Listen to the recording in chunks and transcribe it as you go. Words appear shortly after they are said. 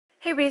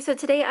Hey everybody, so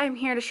today I'm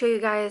here to show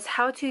you guys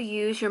how to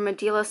use your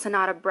Medela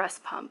Sonata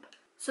breast pump.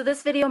 So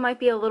this video might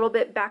be a little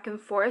bit back and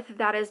forth.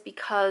 That is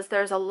because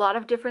there's a lot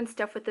of different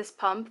stuff with this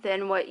pump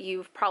than what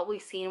you've probably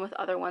seen with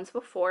other ones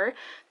before.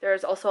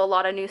 There's also a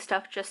lot of new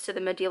stuff just to the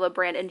Medela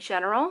brand in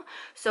general.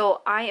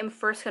 So I am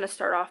first going to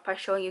start off by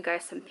showing you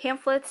guys some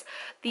pamphlets.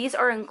 These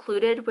are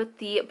included with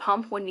the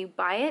pump when you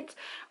buy it.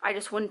 I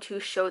just wanted to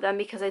show them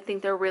because I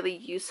think they're really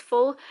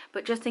useful,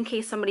 but just in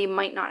case somebody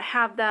might not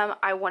have them,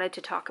 I wanted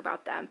to talk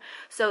about them.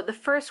 So the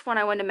first one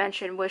I wanted to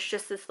mention was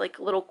just this like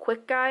little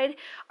quick guide.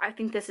 I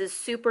think this is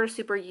super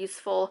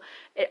useful.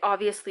 It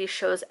obviously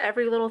shows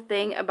every little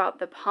thing about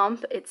the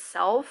pump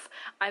itself.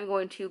 I'm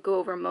going to go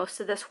over most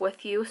of this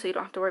with you so you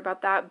don't have to worry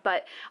about that,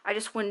 but I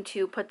just wanted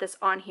to put this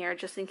on here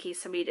just in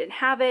case somebody didn't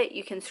have it.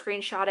 You can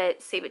screenshot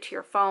it, save it to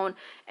your phone,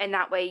 and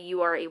that way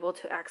you are able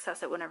to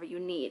access it whenever you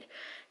need.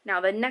 Now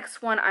the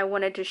next one I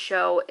wanted to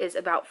show is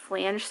about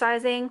flange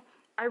sizing.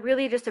 I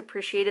really just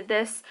appreciated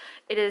this.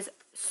 It is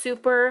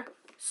super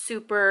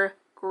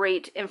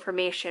great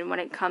information when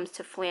it comes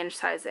to flange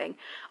sizing.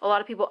 A lot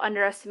of people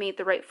underestimate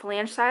the right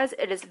flange size.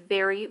 It is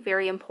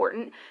very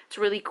important. It's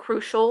really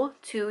crucial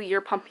to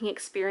your pumping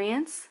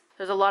experience.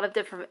 There's a lot of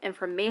different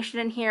information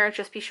in here.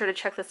 Just be sure to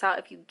check this out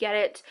if you get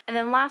it. And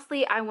then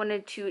lastly, I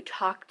wanted to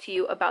talk to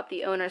you about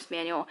the owner's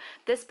manual.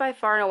 This by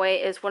far and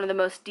away is one of the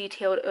most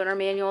detailed owner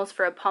manuals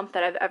for a pump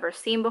that I've ever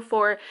seen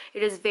before.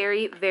 It is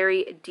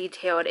very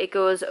detailed. It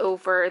goes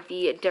over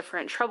the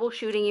different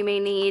troubleshooting you may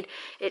need.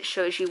 It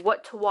shows you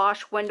what to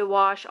wash, when to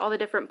wash, all the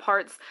different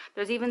parts.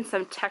 There's even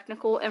some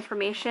technical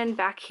information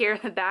back here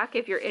in the back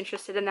if you're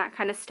interested in that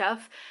kind of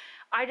stuff.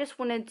 I just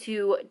wanted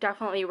to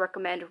definitely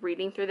recommend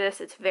reading through this.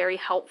 It's very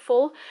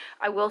helpful.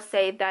 I will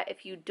say that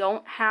if you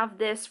don't have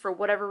this for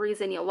whatever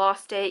reason, you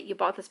lost it, you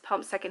bought this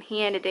pump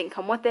secondhand, it didn't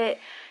come with it,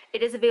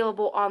 it is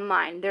available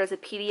online. There's a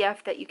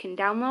PDF that you can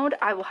download.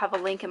 I will have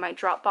a link in my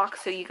Dropbox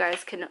so you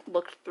guys can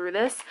look through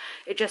this.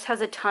 It just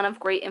has a ton of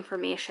great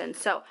information,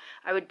 so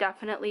I would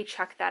definitely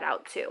check that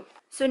out too.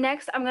 So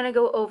next I'm going to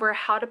go over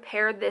how to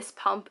pair this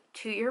pump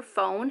to your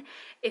phone.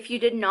 If you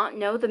did not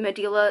know, the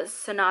Medela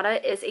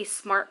Sonata is a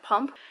smart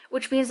pump,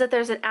 which means that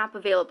there's an app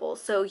available.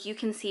 So you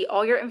can see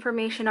all your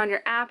information on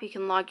your app, you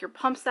can log your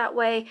pumps that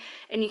way,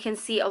 and you can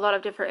see a lot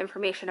of different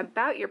information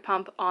about your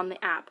pump on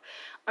the app.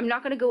 I'm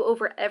not going to go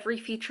over every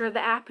feature of the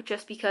app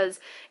just because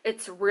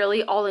it's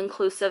really all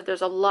inclusive.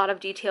 There's a lot of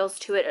details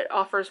to it. It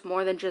offers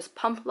more than just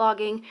pump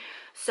logging.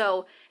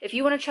 So if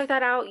you want to check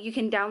that out, you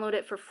can download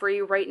it for free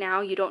right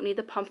now. You don't need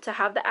the pump to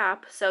have the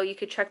app, so you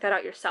could check that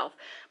out yourself.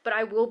 But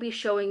I will be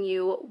showing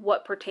you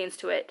what pertains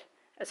to it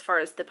as far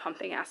as the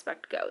pumping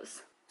aspect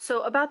goes.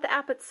 So about the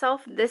app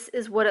itself, this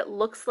is what it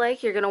looks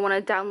like. You're going to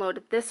want to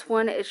download this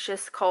one. It's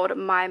just called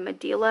My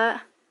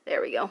Medela.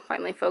 There we go,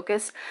 finally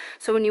focused.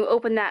 So when you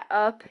open that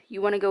up,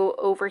 you want to go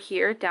over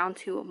here down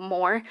to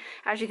more.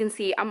 As you can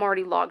see, I'm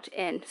already logged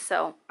in,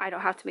 so I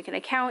don't have to make an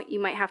account. You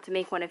might have to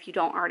make one if you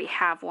don't already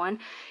have one.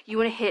 You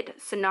want to hit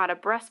Sonata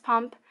breast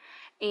pump,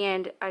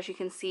 and as you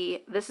can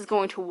see, this is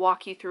going to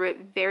walk you through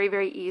it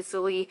very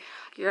easily.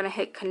 You're going to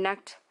hit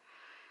connect,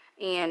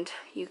 and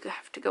you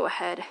have to go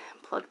ahead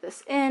and plug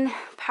this in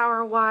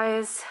power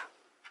wise.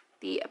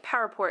 The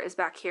power port is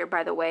back here,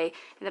 by the way,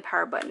 and the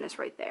power button is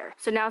right there.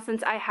 So now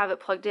since I have it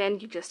plugged in,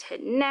 you just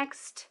hit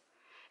next.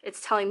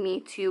 It's telling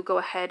me to go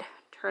ahead,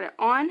 turn it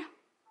on,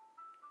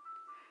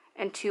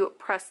 and to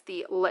press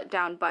the let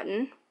down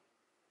button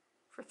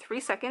for 3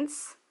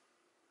 seconds.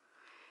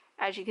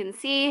 As you can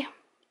see,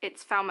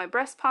 it's found my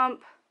breast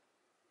pump.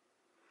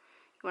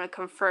 You want to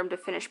confirm to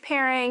finish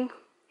pairing,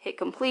 hit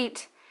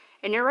complete,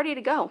 and you're ready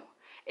to go.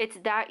 It's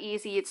that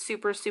easy. It's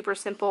super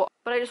simple,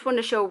 but I just wanted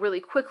to show really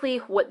quickly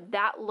what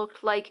that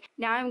looked like.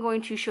 Now I'm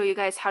going to show you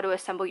guys how to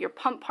assemble your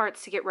pump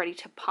parts to get ready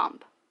to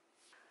pump.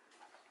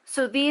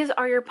 So these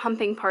are your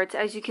pumping parts.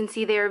 As you can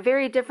see, they are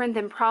very different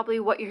than probably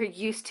what you're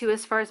used to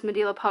as far as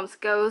Medela pumps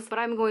goes, but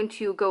I'm going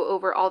to go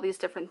over all these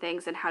different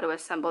things and how to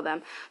assemble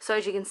them. So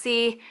as you can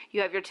see,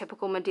 you have your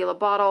typical Medela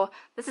bottle.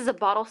 This is a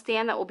bottle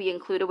stand that will be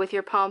included with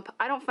your pump.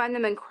 I don't find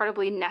them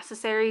incredibly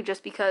necessary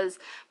just because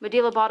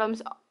Medela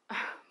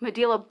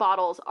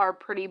bottles are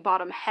pretty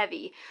bottom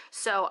heavy,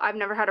 so I've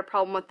never had a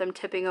problem with them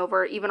tipping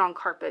over even on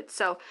carpet.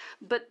 So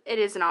but it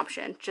is an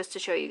option just to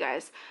show you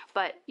guys.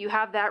 But you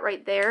have that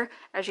right there.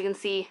 As you can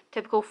see,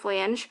 typical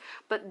flange.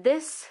 But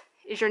this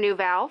is your new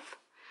valve.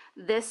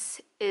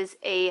 This is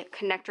a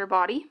connector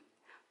body.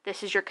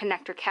 This is your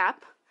connector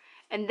cap,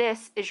 and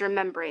this is your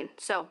membrane.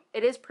 So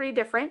it is pretty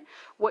different.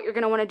 What you're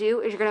going to want to do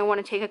is you're going to want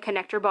to take a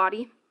connector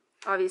body,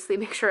 obviously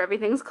make sure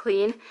everything's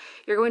clean.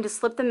 You're going to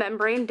slip the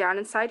membrane down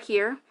inside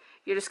here.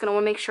 You're just going to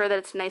want to make sure that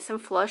it's nice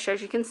and flush.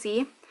 As you can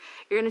see,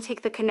 you're going to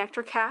take the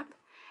connector cap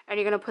and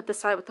you're going to put the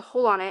side with the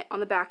hole on it on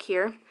the back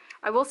here.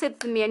 I will say that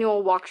the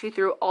manual walks you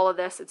through all of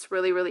this. It's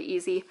really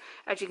easy.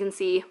 As you can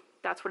see,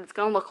 that's what it's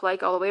going to look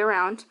like all the way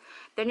around.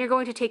 Then you're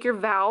going to take your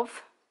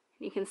valve.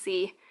 You can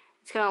see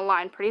it's going to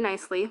align pretty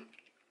nicely.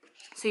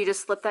 So you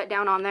just slip that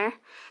down on there.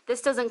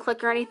 This doesn't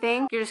click or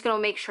anything. You're just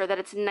gonna make sure that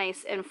it's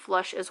nice and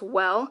flush as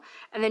well.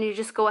 And then you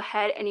just go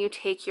ahead and you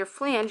take your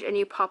flange and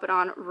you pop it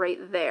on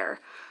right there.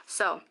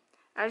 So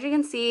as you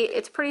can see,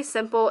 it's pretty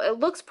simple. It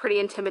looks pretty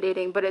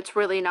intimidating, but it's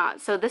really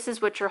not. So this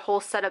is what your whole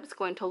setup is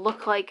going to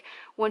look like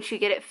once you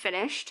get it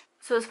finished.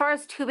 So as far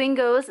as tubing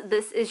goes,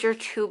 this is your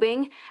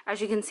tubing.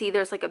 As you can see,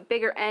 there's like a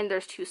bigger end,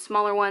 there's two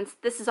smaller ones.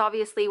 This is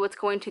obviously what's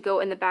going to go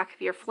in the back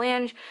of your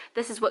flange.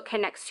 This is what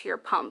connects to your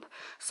pump.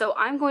 So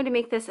I'm going to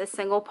make this a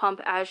single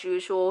pump as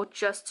usual,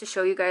 just to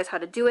show you guys how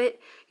to do it.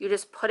 You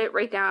just put it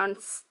right down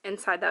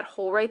inside that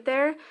hole right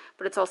there,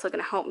 but it's also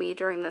going to help me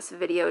during this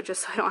video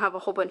just so I don't have a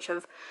whole bunch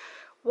of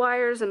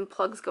wires and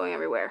plugs going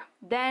everywhere.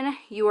 Then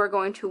you are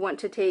going to want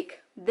to take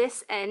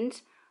this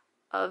end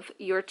of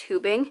your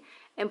tubing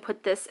and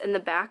put this in the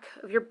back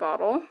of your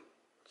bottle,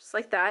 just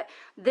like that.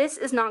 This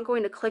is not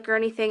going to click or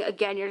anything.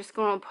 Again, you're just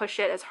going to push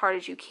it as hard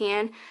as you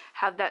can,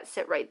 have that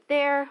sit right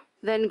there.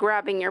 Then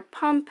grabbing your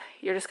pump,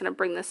 you're just going to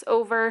bring this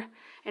over,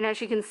 and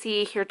as you can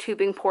see, your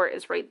tubing port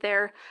is right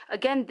there.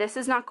 Again, this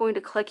is not going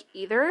to click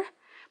either,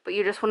 but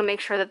you just want to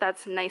make sure that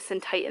that's nice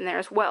and tight in there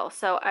as well.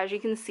 So as you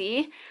can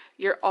see,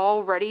 you're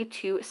all ready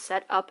to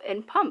set up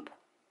and pump.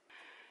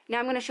 Now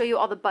I'm going to show you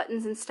all the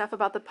buttons and stuff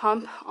about the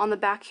pump. On the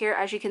back here,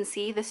 as you can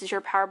see, this is your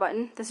power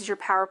button. This is your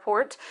power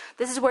port.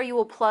 This is where you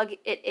will plug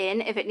it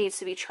in if it needs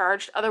to be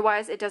charged.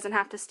 Otherwise, it doesn't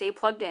have to stay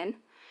plugged in.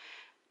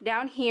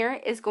 Down here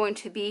is going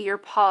to be your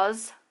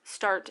pause,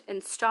 start,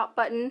 and stop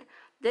button.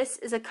 This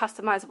is a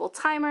customizable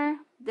timer.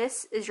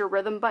 This is your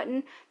rhythm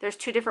button. There's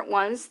two different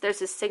ones.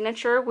 There's a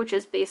signature, which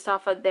is based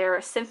off of their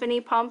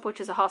Symphony pump, which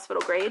is a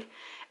hospital grade.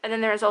 And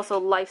then there's also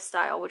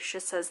lifestyle, which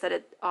just says that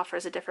it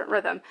offers a different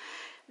rhythm.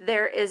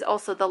 There is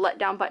also the let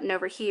down button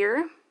over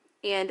here.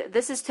 And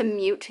this is to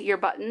mute your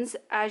buttons.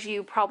 As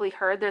you probably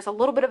heard, there's a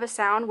little bit of a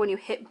sound when you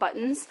hit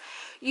buttons.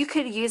 You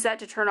could use that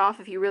to turn off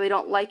if you really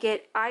don't like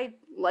it. I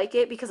like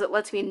it because it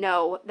lets me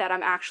know that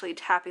I'm actually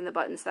tapping the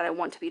buttons that I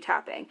want to be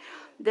tapping.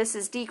 This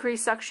is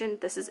decrease suction,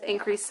 this is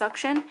increase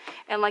suction,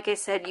 and like I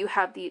said, you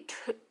have the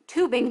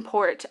tubing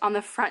port on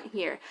the front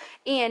here.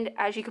 And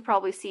as you could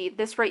probably see,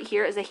 this right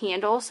here is a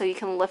handle, so you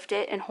can lift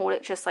it and hold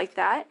it just like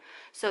that.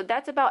 So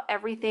that's about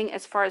everything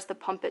as far as the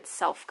pump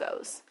itself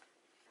goes.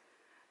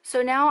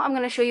 So now I'm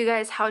going to show you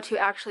guys how to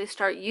actually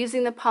start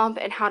using the pump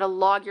and how to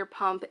log your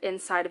pump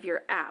inside of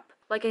your app.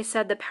 Like I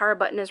said, the power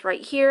button is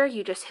right here.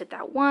 You just hit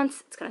that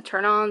once. It's going to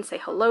turn on, say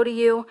hello to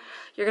you.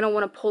 You're going to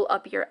want to pull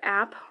up your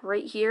app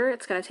right here.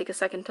 It's going to take a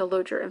second to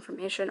load your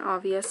information,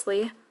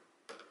 obviously.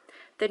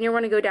 Then you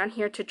want to go down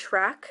here to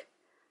track,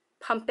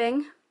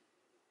 pumping.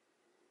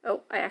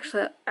 Oh, I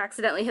actually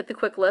accidentally hit the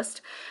quick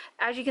list.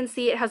 As you can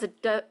see, it has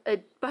a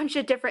bunch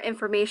of different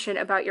information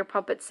about your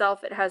pump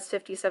itself. It has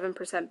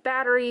 57%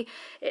 battery.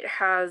 It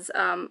has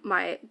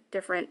my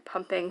different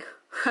pumping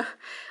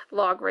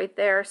log right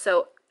there.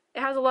 So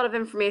it has a lot of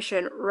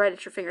information right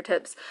at your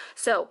fingertips.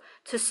 So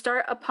to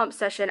start a pump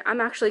session,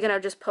 I'm actually going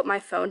to just put my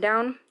phone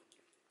down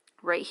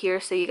right here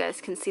so you guys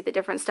can see the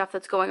different stuff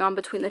that's going on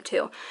between the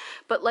two.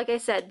 But like I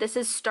said, this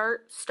is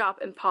start,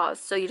 stop, and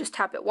pause. So you just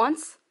tap it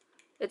once.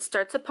 It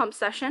starts a pump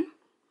session.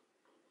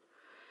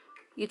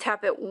 You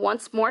tap it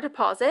once more to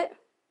pause it.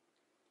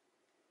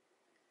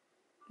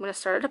 I'm going to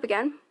start it up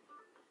again.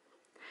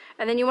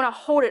 And then you want to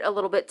hold it a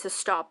little bit to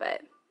stop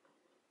it.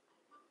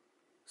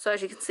 So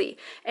as you can see.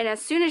 And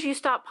as soon as you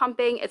stop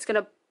pumping, it's going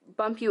to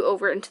bump you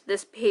over into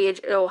this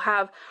page. It'll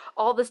have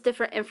all this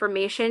different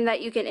information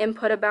that you can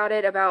input about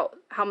it, about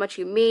how much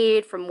you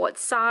made, from what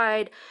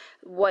side,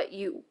 what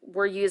you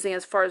were using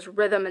as far as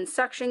rhythm and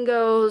suction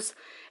goes,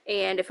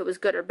 and if it was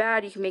good or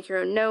bad. You can make your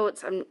own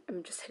notes. I'm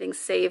just hitting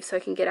save so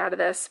I can get out of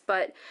this,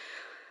 but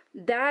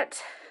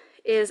that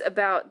is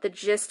about the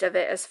gist of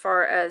it as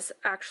far as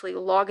actually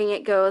logging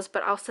it goes.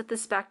 But I'll set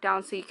this back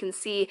down so you can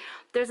see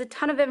there's a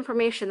ton of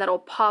information that'll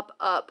pop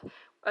up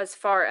as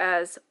far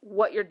as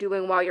what you're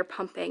doing while you're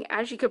pumping.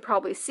 As you could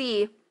probably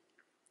see,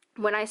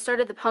 when I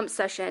started the pump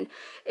session,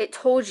 it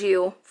told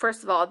you,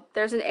 first of all,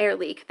 there's an air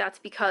leak. That's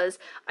because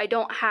I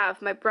don't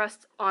have my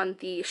breast on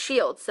the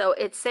shield. So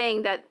it's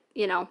saying that,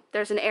 you know,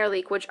 there's an air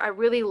leak, which I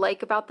really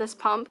like about this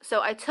pump.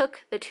 So I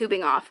took the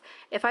tubing off.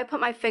 If I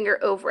put my finger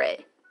over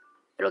it,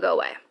 it'll go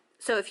away.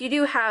 So if you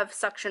do have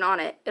suction on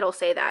it, it'll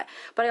say that.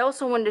 But I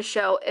also wanted to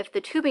show if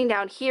the tubing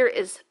down here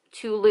is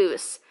too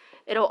loose,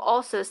 it'll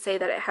also say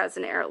that it has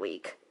an air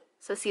leak.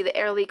 So see, the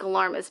air leak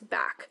alarm is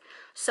back.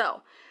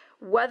 So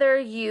whether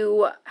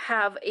you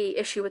have a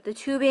issue with the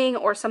tubing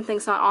or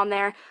something's not on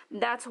there,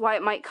 that's why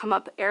it might come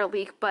up air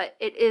leak, but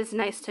it is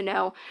nice to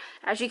know.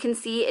 As you can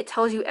see, it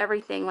tells you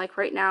everything. Like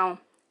right now,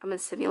 I'm in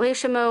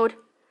simulation mode.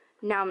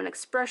 Now I'm in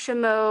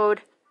expression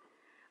mode.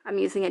 I'm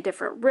using a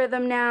different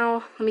rhythm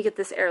now. Let me get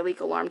this air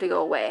leak alarm to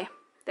go away.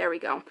 There we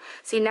go.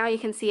 See, now you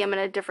can see I'm in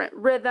a different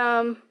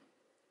rhythm.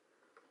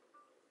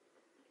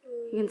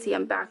 You can see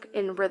I'm back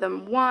in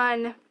rhythm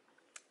 1.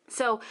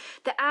 So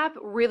the app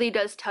really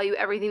does tell you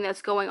everything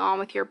that's going on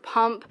with your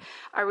pump.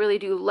 I really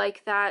do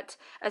like that.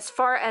 As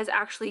far as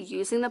actually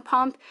using the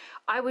pump,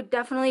 I would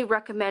definitely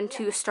recommend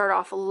to start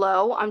off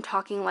low. I'm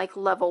talking like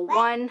level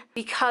 1.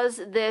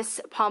 Because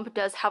this pump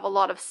does have a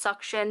lot of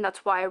suction,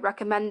 that's why I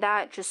recommend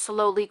that. Just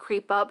slowly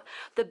creep up.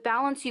 The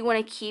balance you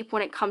want to keep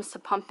when it comes to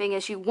pumping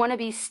is you want to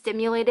be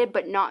stimulated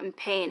but not in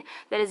pain.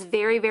 That is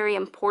very, very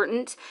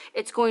important.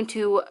 It's going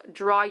to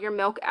draw your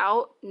milk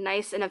out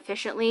nice and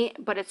efficiently,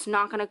 but it's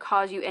not going to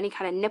cause you any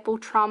kind of nipple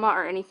trauma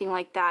or anything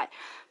like that.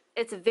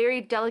 It's a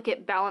very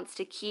delicate balance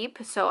to keep,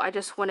 so I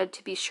just wanted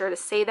to be sure to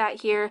say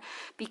that here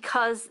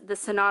because the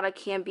Sonata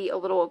can be a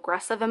little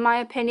aggressive in my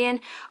opinion.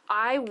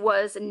 I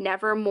was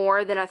never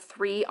more than a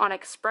 3 on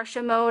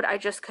expression mode. I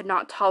just could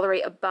not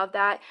tolerate above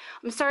that.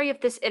 I'm sorry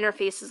if this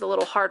interface is a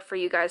little hard for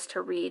you guys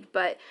to read,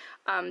 but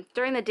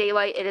during the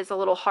daylight it is a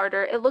little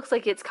harder. It looks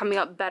like it's coming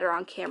up better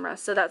on camera,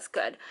 so that's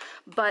good.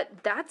 But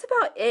that's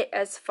about it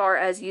as far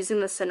as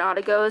using the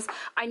Sonata goes.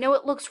 I know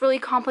it looks really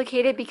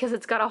complicated because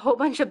it's got a whole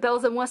bunch of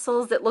bells and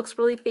whistles. It looks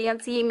really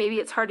fancy. Maybe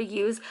it's hard to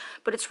use,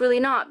 but it's really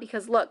not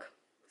because look,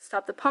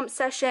 stop the pump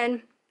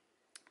session.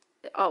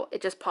 Oh,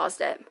 it just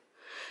paused it.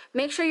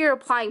 Make sure you're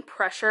applying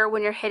pressure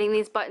when you're hitting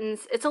these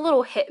buttons. It's a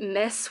little hit and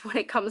miss when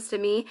it comes to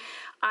me.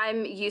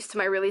 I'm used to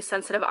my really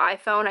sensitive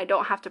iPhone. I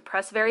don't have to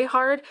press very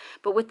hard,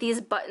 but with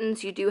these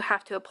buttons, you do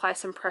have to apply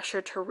some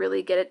pressure to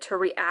really get it to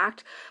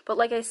react. But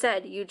like I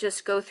said, you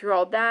just go through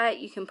all that.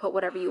 You can put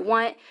whatever you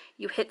want.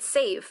 You hit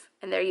save,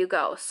 and there you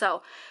go.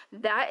 So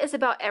that is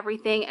about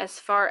everything as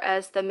far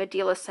as the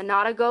Medela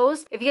Sonata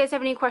goes. If you guys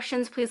have any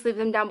questions, please leave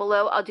them down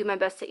below. I'll do my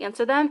best to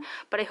answer them,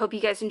 but I hope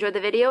you guys enjoyed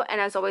the video,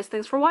 and as always,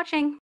 thanks for watching.